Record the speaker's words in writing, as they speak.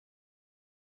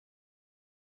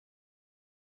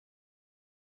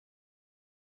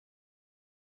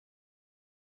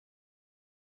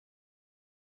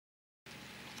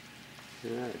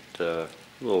Alright,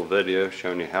 little video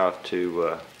showing you how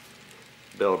to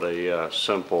build a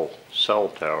simple cell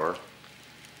tower.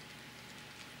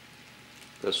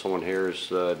 This one here is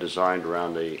designed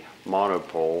around a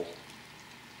monopole.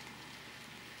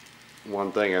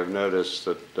 One thing I've noticed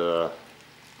that the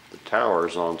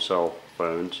towers on cell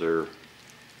phones are a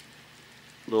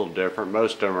little different.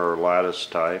 Most of them are lattice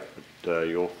type, but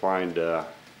you'll find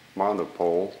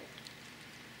monopole.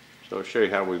 So I'll show you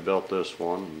how we built this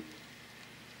one.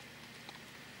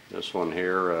 This one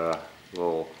here,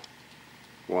 little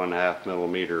 1.5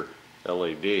 millimeter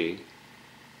LED.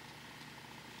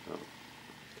 So,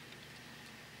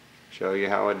 show you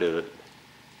how I did it.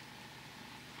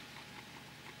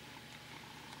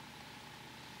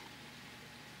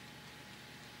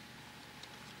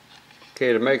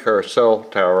 Okay, to make our cell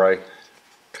tower, I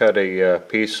cut a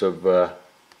piece of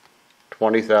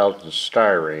 20,000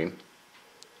 styrene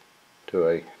to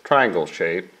a triangle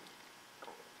shape.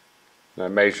 I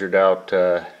measured out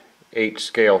 8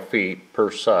 scale feet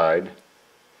per side.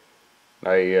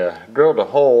 I drilled a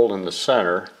hole in the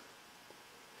center.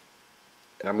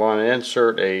 I'm going to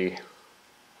insert a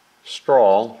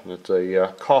straw. It's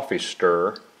a coffee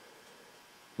stirrer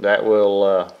that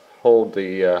will hold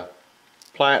the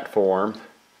platform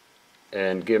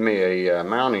and give me a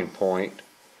mounting point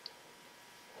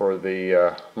for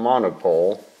the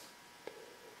monopole.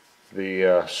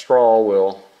 The straw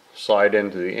will slide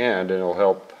into the end and it'll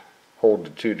help hold the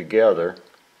two together.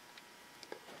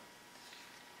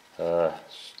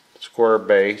 Square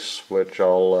base, which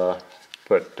I'll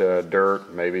put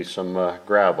dirt, maybe some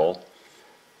gravel.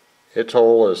 Its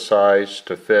hole is sized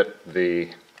to fit the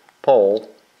pole.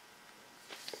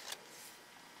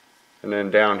 And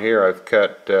then down here I've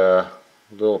cut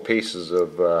little pieces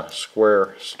of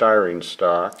square styrene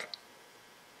stock,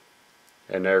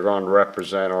 and they're going to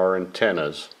represent our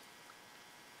antennas.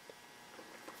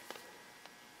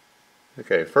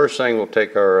 Okay, first thing, we'll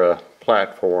take our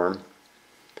platform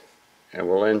and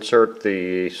we'll insert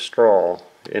the straw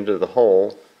into the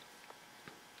hole.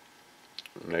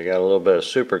 And I got a little bit of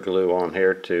super glue on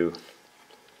here to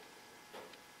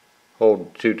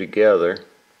hold the two together.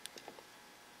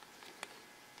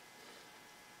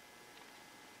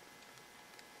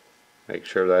 Make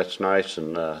sure that's nice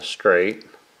and straight.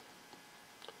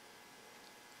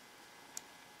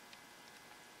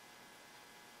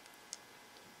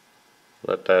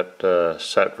 Let that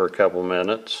set for a couple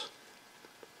minutes.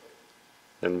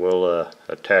 Then we'll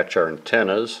attach our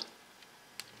antennas.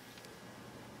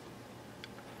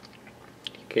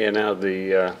 Okay, now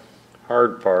the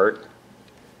hard part,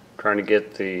 trying to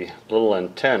get the little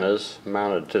antennas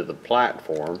mounted to the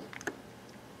platform.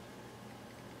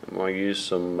 I'm going to use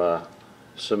some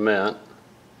cement.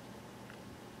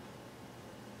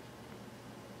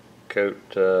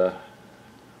 Coat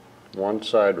one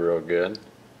side real good.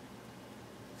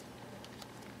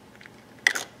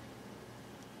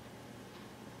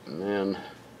 And then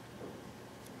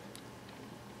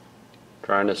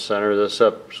trying to center this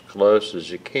up as close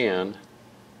as you can.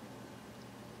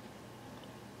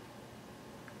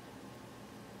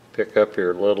 Pick up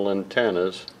your little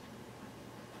antennas.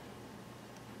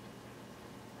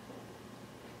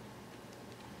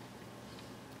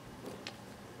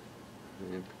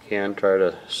 And if you can, try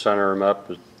to center them up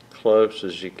as close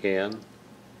as you can.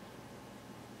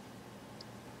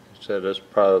 I said that's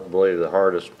probably the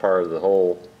hardest part of the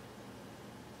whole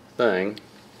thing.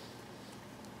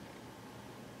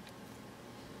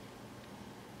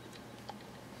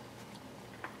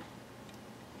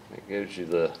 It gives you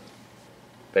the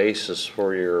basis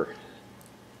for your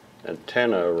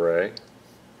antenna array.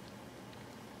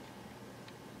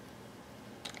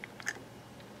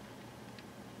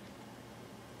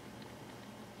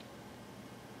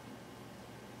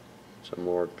 Some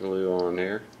more glue on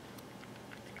here.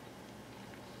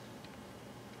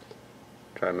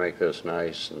 Try to make this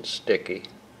nice and sticky.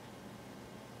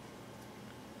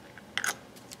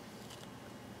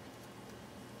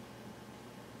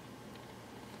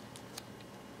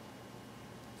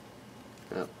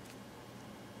 Yep.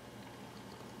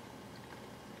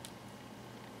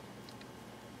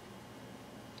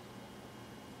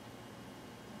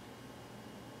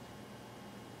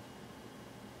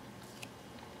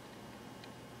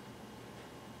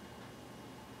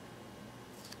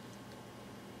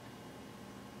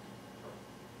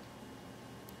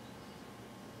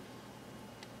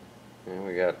 And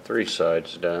we got 3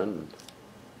 sides done.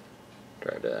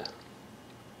 Try to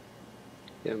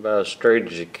get about as straight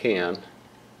as you can.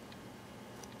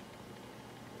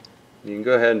 You can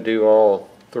go ahead and do all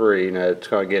 3. Now it's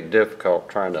going to get difficult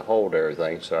trying to hold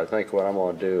everything, so I think what I'm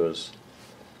going to do is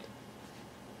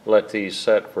let these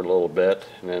set for a little bit,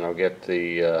 and then I'll get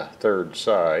the third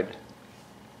side.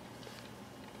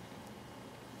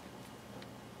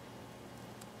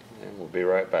 And we'll be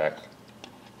right back.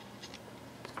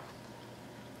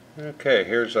 Okay,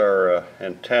 here's our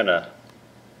antenna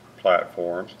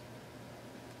platform.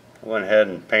 I went ahead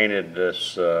and painted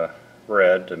this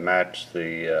red to match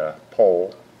the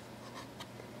pole.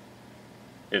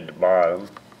 Did the bottom.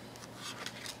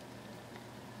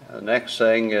 The next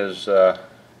thing is go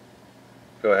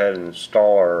ahead and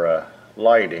install our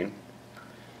lighting.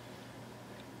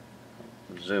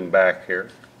 Zoom back here.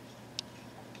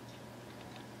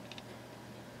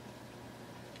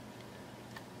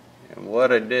 And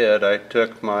what I did, I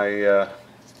took my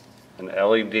an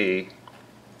LED.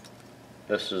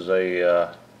 This is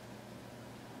a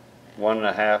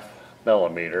 1.5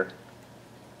 millimeter.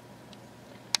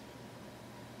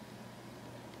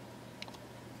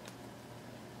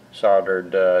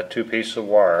 Soldered 2 pieces of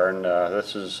wire, and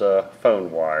this is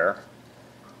phone wire.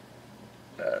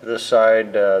 This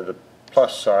side, the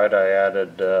plus side, I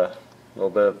added a little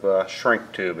bit of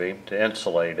shrink tubing to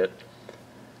insulate it.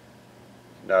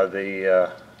 Now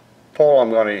the pole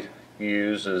I'm going to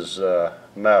use is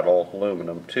metal,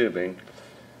 aluminum tubing,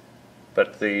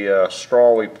 but the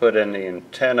straw we put in the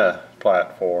antenna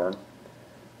platform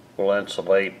will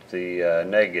insulate the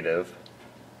negative.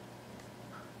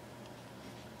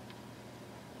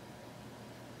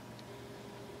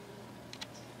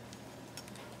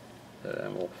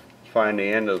 And we'll find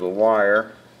the end of the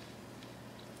wire.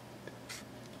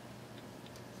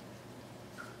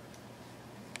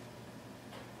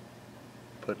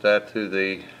 Put that through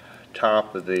the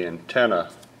top of the antenna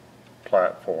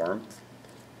platform.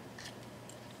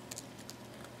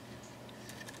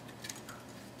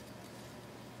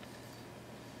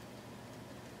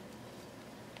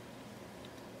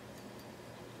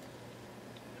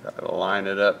 Try to line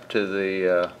it up to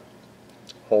the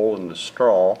hole in the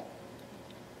straw.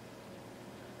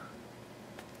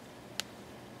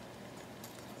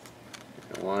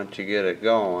 And once you get it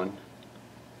going,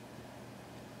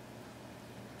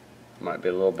 might be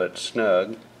a little bit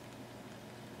snug.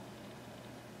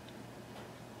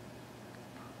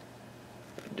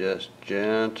 Just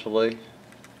gently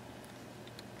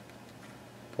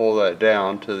pull that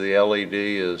down till the LED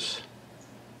is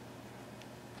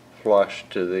flush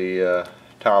to the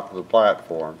top of the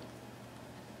platform.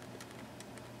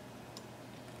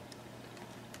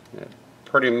 It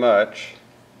pretty much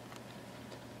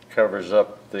covers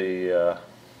up the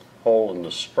hole in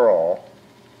the straw.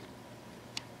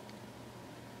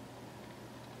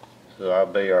 So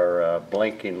that'll be our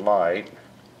blinking light.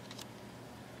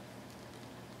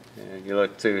 And you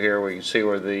look through here, we can see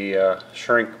where the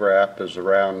shrink wrap is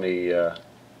around the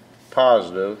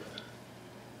positive,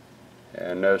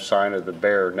 and no sign of the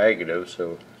bare negative,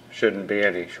 so shouldn't be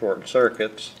any short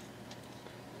circuits.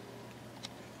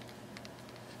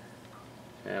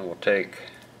 And we'll take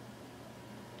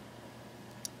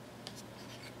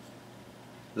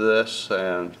this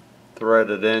and thread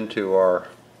it into our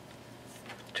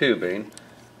tubing.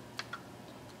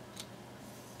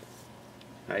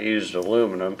 I used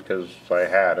aluminum because I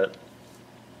had it.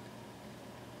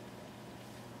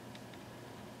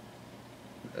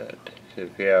 But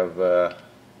if you have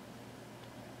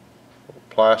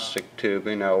plastic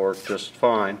tubing, that'll work just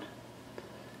fine.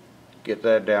 Get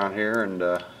that down here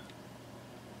and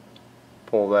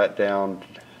pull that down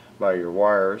by your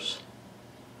wires.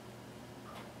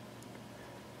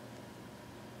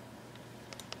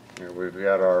 Here we've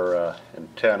got our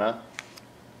antenna.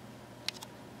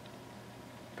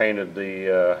 Painted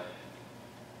the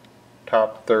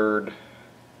top third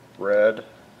red,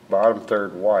 bottom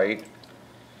third white,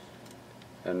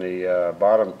 and the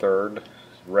bottom third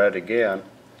red again.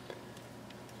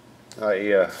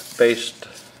 I based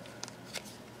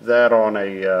that on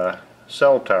a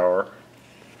cell tower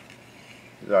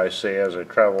that I see as I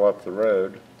travel up the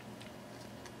road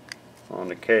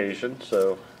on occasion,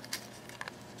 so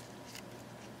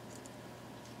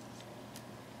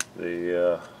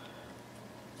the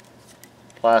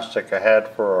plastic I had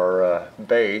for our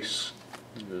base,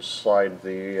 just slide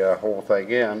the whole thing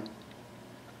in,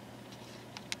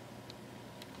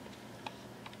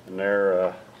 and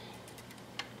there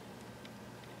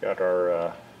got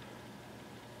our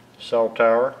cell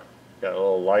tower. Got a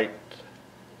little light.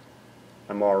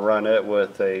 I'm going to run it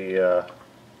with a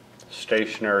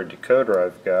stationary decoder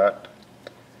I've got,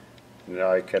 and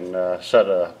I can set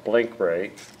a blink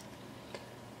rate.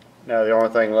 Now the only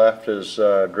thing left is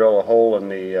drill a hole in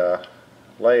the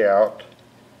layout,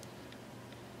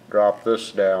 drop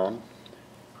this down.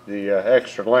 The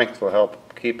extra length will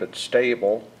help keep it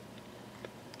stable.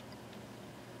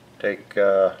 Take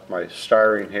my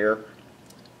styrene here,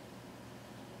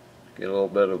 get a little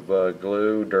bit of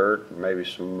glue, dirt, maybe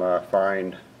some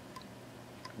fine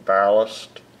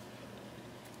ballast,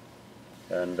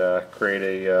 and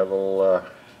create a little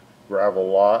gravel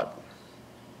lot.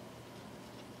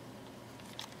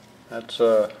 That's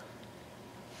a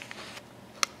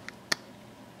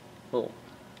little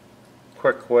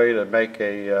quick way to make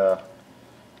a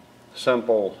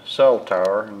simple cell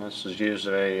tower, and this is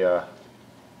using a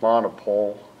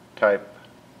monopole type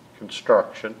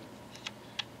construction.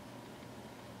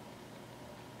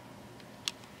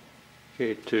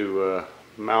 Okay, to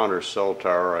mount our cell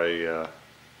tower, I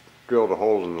drilled a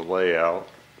hole in the layout.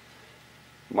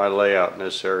 My layout in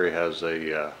this area has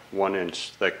a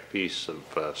 1-inch thick piece of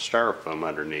styrofoam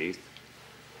underneath.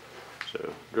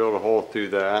 So drilled a hole through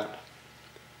that,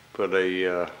 put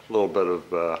a little bit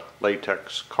of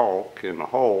latex caulk in the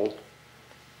hole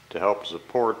to help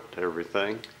support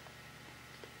everything.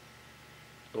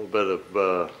 A little bit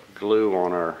of glue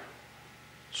on our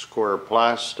square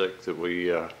plastic that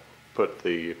we put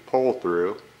the pole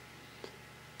through.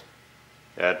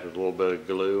 Added a little bit of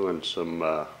glue and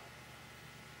some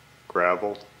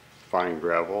gravel, fine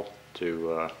gravel,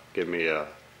 to give me a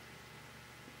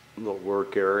little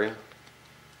work area.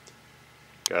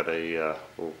 Got a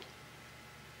little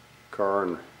car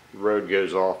and road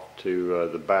goes off to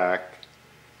the back.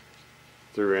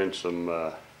 Threw in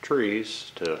some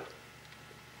trees to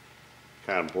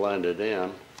kind of blend it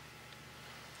in.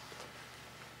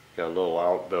 Got a little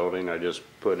outbuilding I just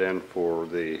put in for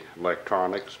the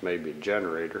electronics, maybe a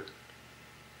generator.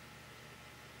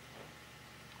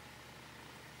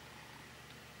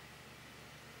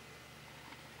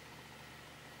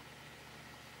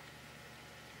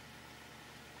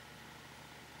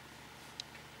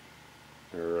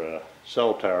 Our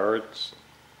cell tower,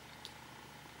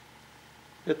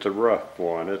 it's a rough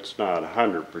one. It's not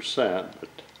 100%, but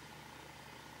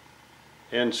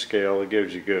in scale it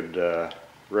gives you good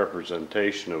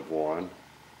representation of one.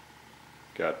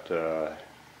 Got a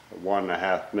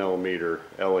 1.5 millimeter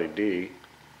LED,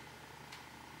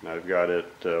 and I've got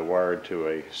it wired to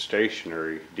a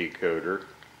stationary decoder,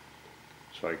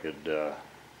 so I could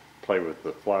play with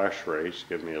the flash rates,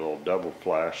 give me a little double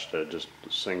flash to just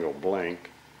a single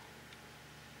blink.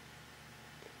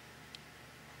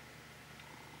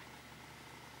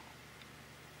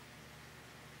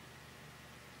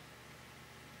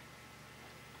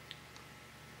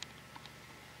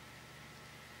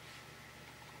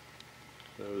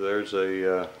 So there's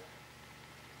a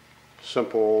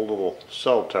simple little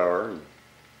cell tower.